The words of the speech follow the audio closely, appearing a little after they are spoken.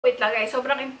Wait lang guys,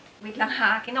 wait lang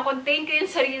ha, kino-contain ko yung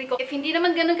sarili ko. If hindi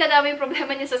naman ganun kadami yung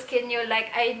problema niyo sa skin niyo like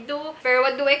I do, pero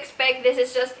what do I expect? This is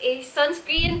just a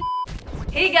sunscreen.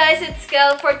 Hey guys, it's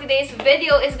Kel. For today's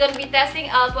video is gonna be testing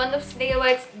out one of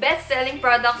Snailwhite's best-selling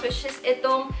products, which is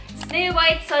itong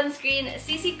Snailwhite Sunscreen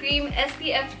CC Cream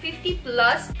SPF 50+,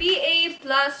 PA++++.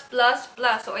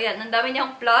 So ayan, ang dami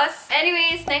niyang plus.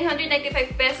 Anyways,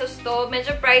 995 pesos to.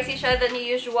 Medyo pricey siya than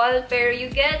usual, pero you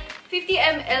get 50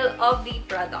 ml of the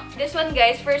product. This one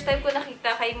guys, first time ko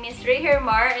nakita kay Miss Ray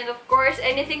Hermar, and of course,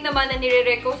 anything naman na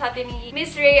nire-reco sa atin ni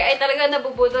Miss Ray ay talaga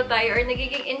nabubudol tayo or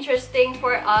nagiging interesting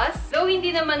for us. Though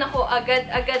hindi naman ako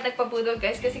agad-agad nagpabudol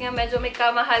guys, kasi nga medyo may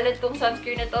kamahalan tong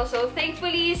sunscreen na to. So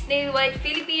thankfully, Snailwhite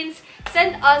Philippines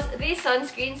sent us this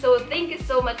sunscreen. So thank you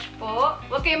so much po.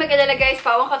 Huwag kayong mag-alala guys,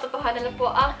 pawang katotohanan na po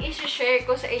ang isi-share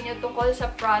ko sa inyo tungkol sa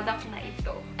product na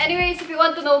ito. Anyways, if you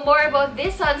want to know more about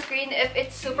this sunscreen, if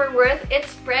it's super worth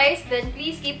its price, then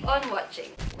please keep on watching.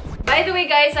 By the way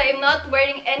guys, I am not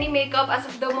wearing any makeup as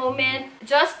of the moment,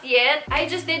 just yet. I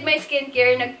just did my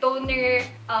skincare, nag-toner,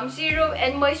 serum,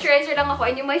 and moisturizer lang ako.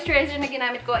 And yung moisturizer na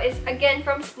ginamit ko is again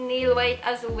from Snailwhite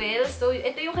as well. So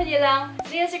ito yung kanilang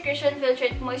Snail Secretion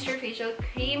Filtrate Moisture Facial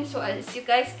Cream. So as you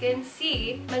guys can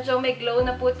see, medyo may glow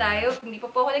na po tayo. Hindi pa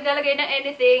po ako naglalagay ng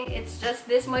anything. It's just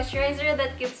this moisturizer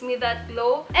that gives me that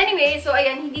glow. Anyway, so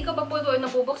ayan, hindi ko pa po ito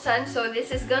nabubuksan. So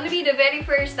this is gonna be the very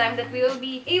first time that we will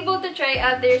be able to try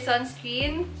out their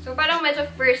sunscreen. So parang medyo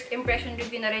first impression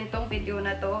review na rin tong video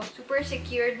na to. Super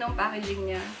secured ng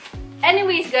packaging niya.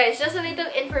 Anyways guys, just a little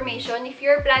information. If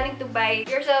you're planning to buy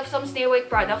yourself some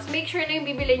Snailwhite products, make sure na yung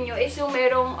bibili nyo is yung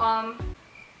merong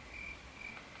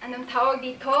anong tawag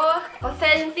dito?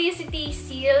 Authenticity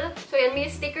seal. So yan,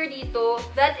 may sticker dito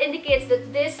that indicates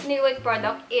that this Snailwhite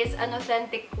product is an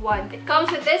authentic one. It comes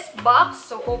with this box.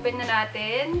 So open na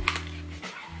natin.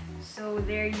 So,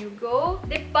 there you go.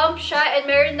 Lip pump siya and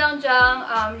meron lang dyang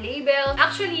label.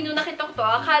 Actually, nung nakita ko to,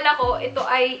 akala ko ito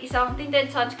ay isang tinted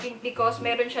sunscreen because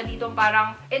meron siya dito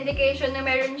parang indication na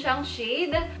meron siyang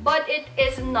shade. But it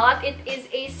is not. It is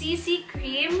a CC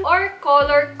cream or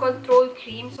color control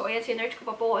cream. So, ayan, sinerch ko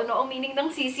pa po ano ang meaning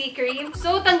ng CC cream.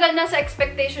 So, tanggal na sa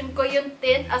expectation ko yung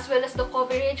tint as well as the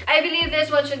coverage. I believe this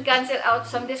one should cancel out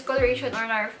some discoloration on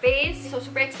our face. So,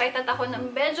 super excited ako na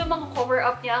medyo maka-cover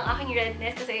up niya ang aking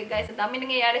redness kasi guys, ang dami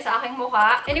nangyayari sa aking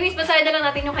mukha. Anyways, basahin na lang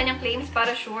natin yung kanyang claims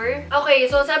para sure. Okay,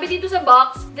 so sabi dito sa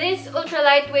box, this ultra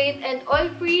lightweight and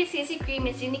oil-free CC cream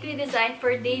is uniquely designed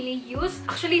for daily use.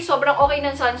 Actually, sobrang okay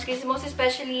ng sunscreen, most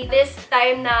especially this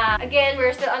time na, again,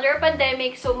 we're still under a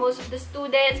pandemic, so most of the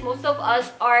students, most of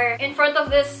us are in front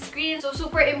of this screen. So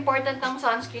super important ng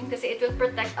sunscreen kasi it will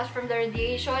protect us from the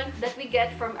radiation that we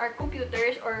get from our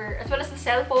computers or as well as the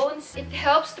cell phones. It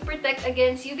helps to protect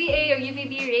against UVA or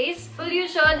UVB rays,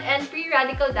 pollution, and free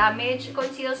radical damage,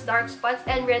 conceals dark spots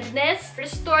and redness,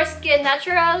 restores skin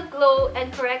natural glow,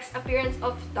 and corrects appearance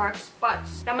of dark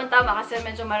spots. Tama-tama kasi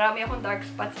medyo marami akong dark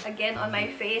spots again on my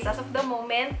face as of the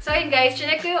moment. So yun guys,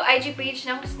 chinek ko yung IG page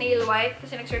ng Snailwhite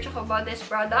kasi nag-search ako about this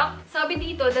product. Sabi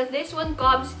dito that this one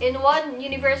comes in one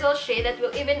universal shade that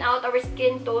will even out our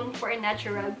skin tone for a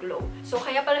natural glow. So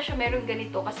kaya pala siya meron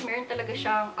ganito kasi meron talaga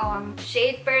siyang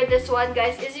shade. Pero this one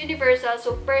guys is universal,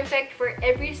 so perfect for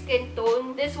every skin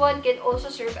tone. This one can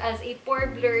also serve as a pore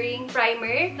blurring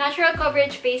primer, natural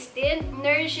coverage face tint,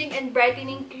 nourishing and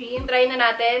brightening cream. Try na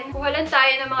natin. Kuha lang tayo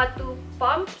ng mga 2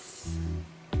 pumps.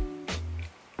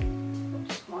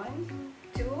 Oops,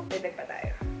 1, 2. Dagdag pa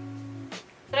tayo.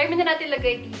 Try mo na natin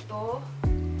lagay dito.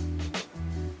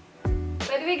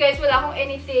 By the way guys, wala akong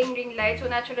anything ring light, so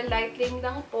natural lighting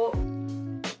lang po.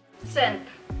 Scent.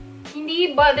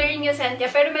 Hindi bothering yung scent niya,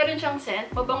 pero meron siyang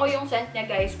scent. Mabango yung scent niya,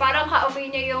 guys. Parang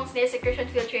kaamoy niya yung Snail Secretion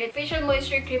Filtrate Facial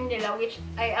Moisture Cream nila, which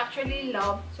I actually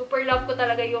love. Super love ko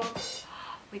talaga yung...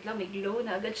 Wait lang, may glow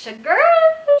na agad siya. Girl!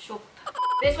 Shoot.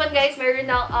 This one, guys, meron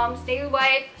ng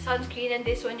Snailwhite sunscreen and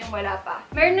this one yung wala pa.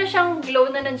 Meron na siyang glow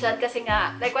na nandyan kasi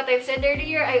nga, like what I've said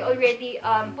earlier, I already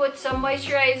put some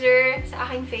moisturizer sa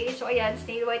aking face. So, ayan,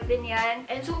 Snailwhite din yan.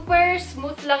 And super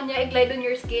smooth lang niya i-glide on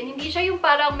your skin. Hindi siya yung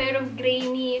parang merong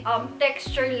grainy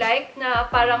texture-like na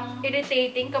parang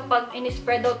irritating kapag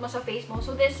in-spread out mo sa face mo.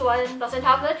 So, this one doesn't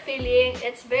have that feeling.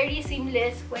 It's very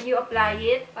seamless when you apply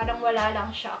it. Parang wala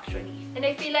lang siya actually. And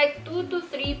I feel like 2 to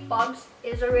 3 pumps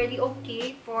is already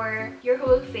okay for your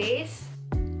whole face.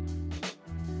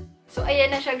 So,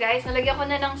 ayan na siya guys. Nalagyan ko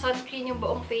na ng sunscreen yung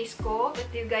buong face ko. What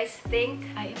do you guys think?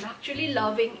 I am actually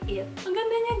loving it. Ang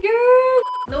ganda niya, girl!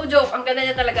 No joke, ang ganda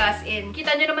niya talaga as in.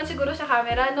 Kita niyo naman siguro sa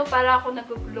camera, no? Para ako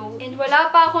nag-glow. And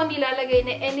wala pa ako nilalagay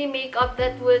na any makeup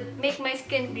that would make my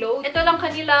skin glow. Ito lang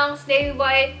kanilang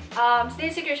Snailwhite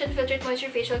Snail Secretion Filtered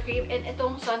Moisture Facial Cream and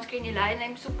itong sunscreen nila. And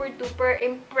I'm super duper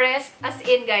impressed. As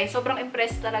in, guys, sobrang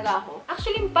impressed talaga ako.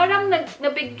 Actually, parang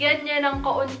nabigyan niya ng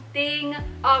kaunting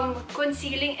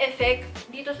concealing effect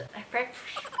dito sa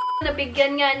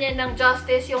nabigyan nga niya ng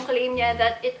justice yung claim niya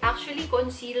that it actually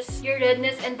conceals your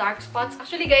redness and dark spots.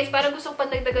 Actually, guys, parang gusto ko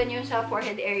pandagdagan yun sa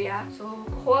forehead area. So,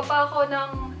 kukuha pa ako ng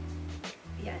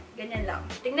yan, ganyan lang.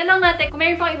 Tingnan lang natin kung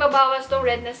mayroon pang ibabawas tong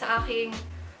redness sa aking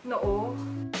noo.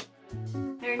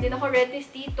 Meron din ako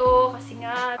redness dito kasi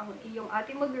nga yung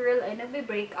ating mag-girl ay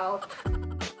nagbe-breakout.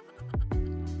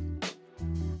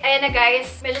 Ayan na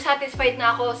guys, medyo satisfied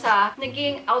na ako sa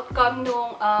naging outcome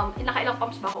nung, nakailang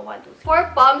pumps ba ako? 1, 2,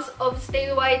 4 pumps of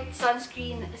Snailwhite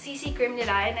Sunscreen CC Cream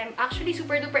nila. And I'm actually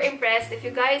super duper impressed. If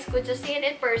you guys could just see it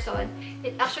in person,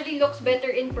 it actually looks better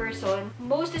in person.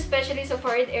 Most especially sa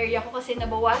forehead area ko kasi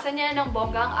nabawasan niya ng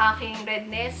bongga ang aking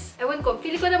redness. Ewan ko,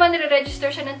 feeling ko naman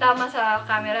nire-register siya ng tama sa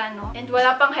camera, no? And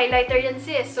wala pang highlighter yan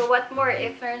sis. So what more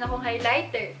if meron akong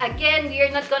highlighter? Again, we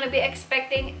are not gonna be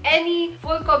expecting any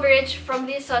full coverage from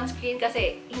this sunscreen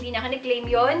kasi hindi na claim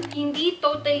yon. Hindi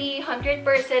totally 100%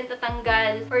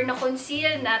 natanggal or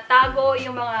na-conceal, na tago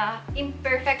yung mga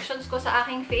imperfections ko sa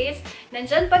aking face.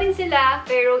 Nandyan pa rin sila,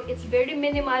 pero it's very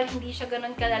minimal, hindi siya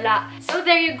ganun kalala. So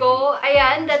there you go.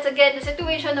 Ayan, that's again the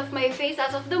situation of my face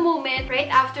as of the moment, right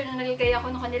after na nalagay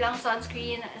ako ng kanilang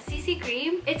sunscreen CC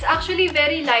cream. It's actually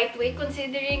very lightweight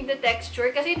considering the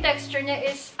texture kasi yung texture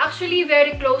niya is actually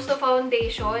very close to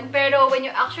foundation. Pero when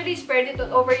you actually spread it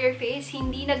all over your face,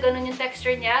 hindi na ganun yung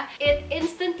texture niya. It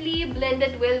instantly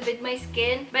blended well with my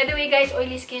skin. By the way guys,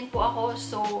 oily skin po ako.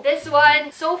 So, this one,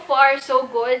 so far, so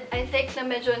good. I think na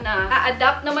medyo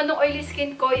na-adapt naman ng oily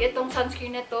skin ko itong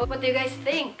sunscreen na to. What do you guys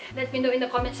think? Let me know in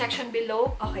the comment section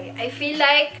below. Okay, I feel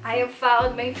like I have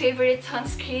found my favorite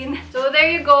sunscreen. So, there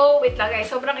you go. Wait lang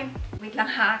guys, wait lang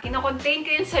ha. Kino-contain ko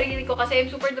yung sarili ko kasi I'm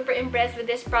super duper impressed with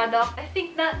this product. I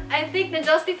think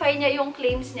na-justify niya yung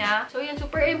claims niya. So, yun,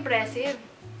 super impressive.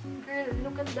 Girl,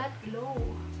 look at that glow.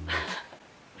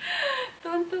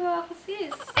 Tuwan-tuwa ako,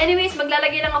 sis. Anyways,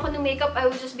 maglalagay lang ako ng makeup. I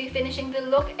will just be finishing the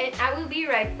look and I will be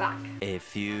right back. A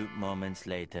few moments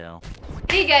later.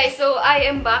 Hey guys, so I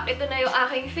am back. Ito na yung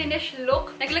aking finished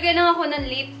look. Naglagay lang ako ng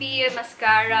lippy,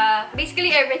 mascara,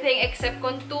 basically everything except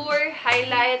contour,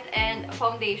 highlight, and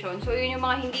foundation. So yun yung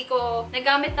mga hindi ko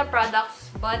nagamit na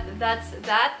products, but that's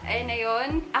that. Ayun na yun.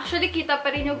 Actually, kita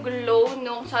pa rin yung glow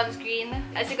nung sunscreen.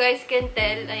 As you guys can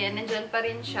tell, ayan, nandyan pa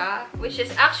rin siya. Which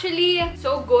is actually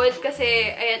so good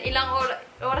kasi, ayan, ilang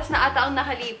oras na ata ang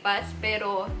nakalipas,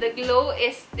 pero the glow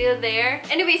is still there.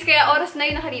 Anyways, kaya oras na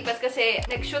yung nakalipas kasi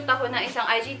nag-shoot ako ng isang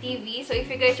IGTV. So, if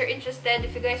you guys are interested,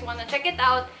 if you guys wanna check it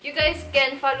out, you guys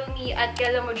can follow me at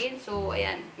Kelamorin. So,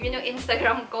 ayan, yun yung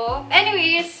Instagram ko.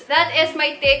 Anyways, that is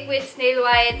my take with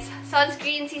Snailwhite's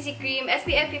Sunscreen CC Cream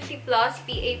SPF 50+, PA+++.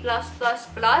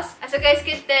 As you guys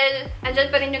can tell, andyan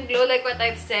pa rin yung glow like what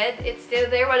I've said. It's still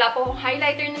there. Wala po akong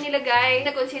highlighter na nilagay.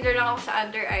 Nag-concealer lang ako sa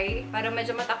under eye para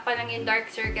medyo matakpan lang yung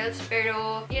dark circles.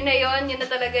 Pero, yun na yun. Yun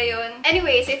na talaga yun.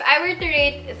 Anyways, if I were to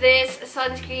rate this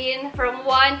sunscreen from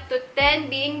 1 to 10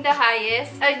 being the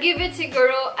highest, I'll give it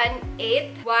siguro an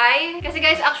 8. Why? Kasi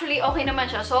guys, actually okay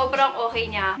naman siya. Sobrang okay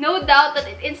niya. No doubt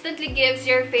that it instantly gives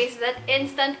your face that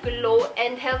instant glow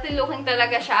and healthy looking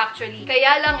talaga siya actually.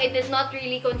 Kaya lang, it did not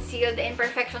really conceal the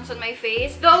imperfections on my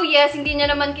face. Though, yes, hindi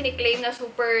niya naman kiniklaim na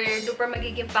super duper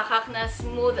magiging pakak na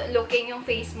smooth looking yung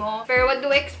face mo. Pero what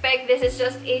do I expect? This is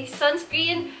just a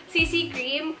sunscreen CC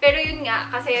cream. Pero yun nga,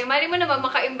 kasi mali mo naman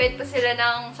maka-embed pa sila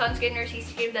ng sunscreen or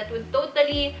CC cream that would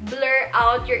totally blur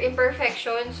out your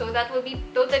imperfections. So that would be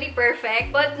totally perfect.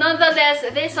 But nonetheless,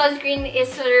 this sunscreen is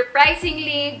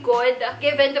surprisingly good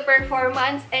given the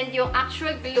performance and yung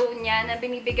actual glow niya na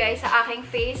binibigay sa aking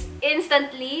face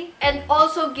instantly. And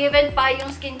also given pa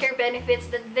yung skincare benefits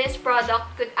that this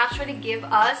product could actually give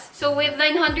us. So with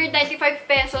 995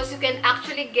 pesos, you can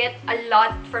actually get a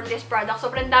lot from this product.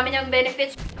 Sobrang dami niyang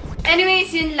benefits. Anyways,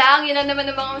 yun lang. Yun lang naman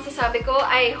ang mga masasabi ko.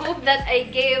 I hope that I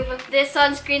gave this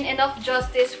sunscreen enough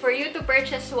justice for you to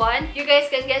purchase one. You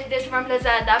guys can get this from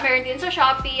Lazada. Meron din sa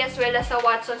Shopee as well as sa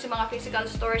Watsons, yung mga physical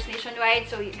stores nationwide.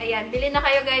 So, ayan. Bilhin na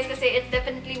kayo guys kasi it's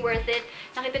definitely worth it.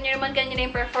 Nakita nyo naman kanina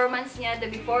yung performance niya, the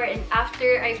before and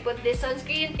after I put this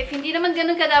sunscreen. If hindi naman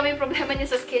ganun kadami yung problema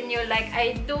niyo sa skin nyo like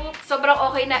I do, sobrang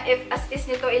okay na if as is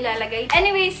nito ilalagay.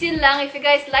 Anyways, yun lang. If you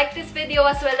guys like this video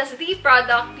as well as the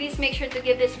product, please make sure to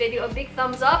give this video video a big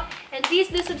thumbs up. And please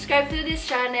do subscribe to this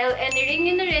channel and ring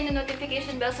nyo na rin the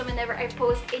notification bell so whenever I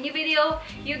post any video,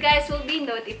 you guys will be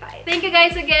notified. Thank you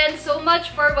guys again so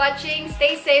much for watching.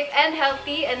 Stay safe and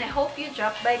healthy, and I hope you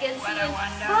drop by again soon.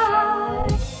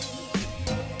 Bye!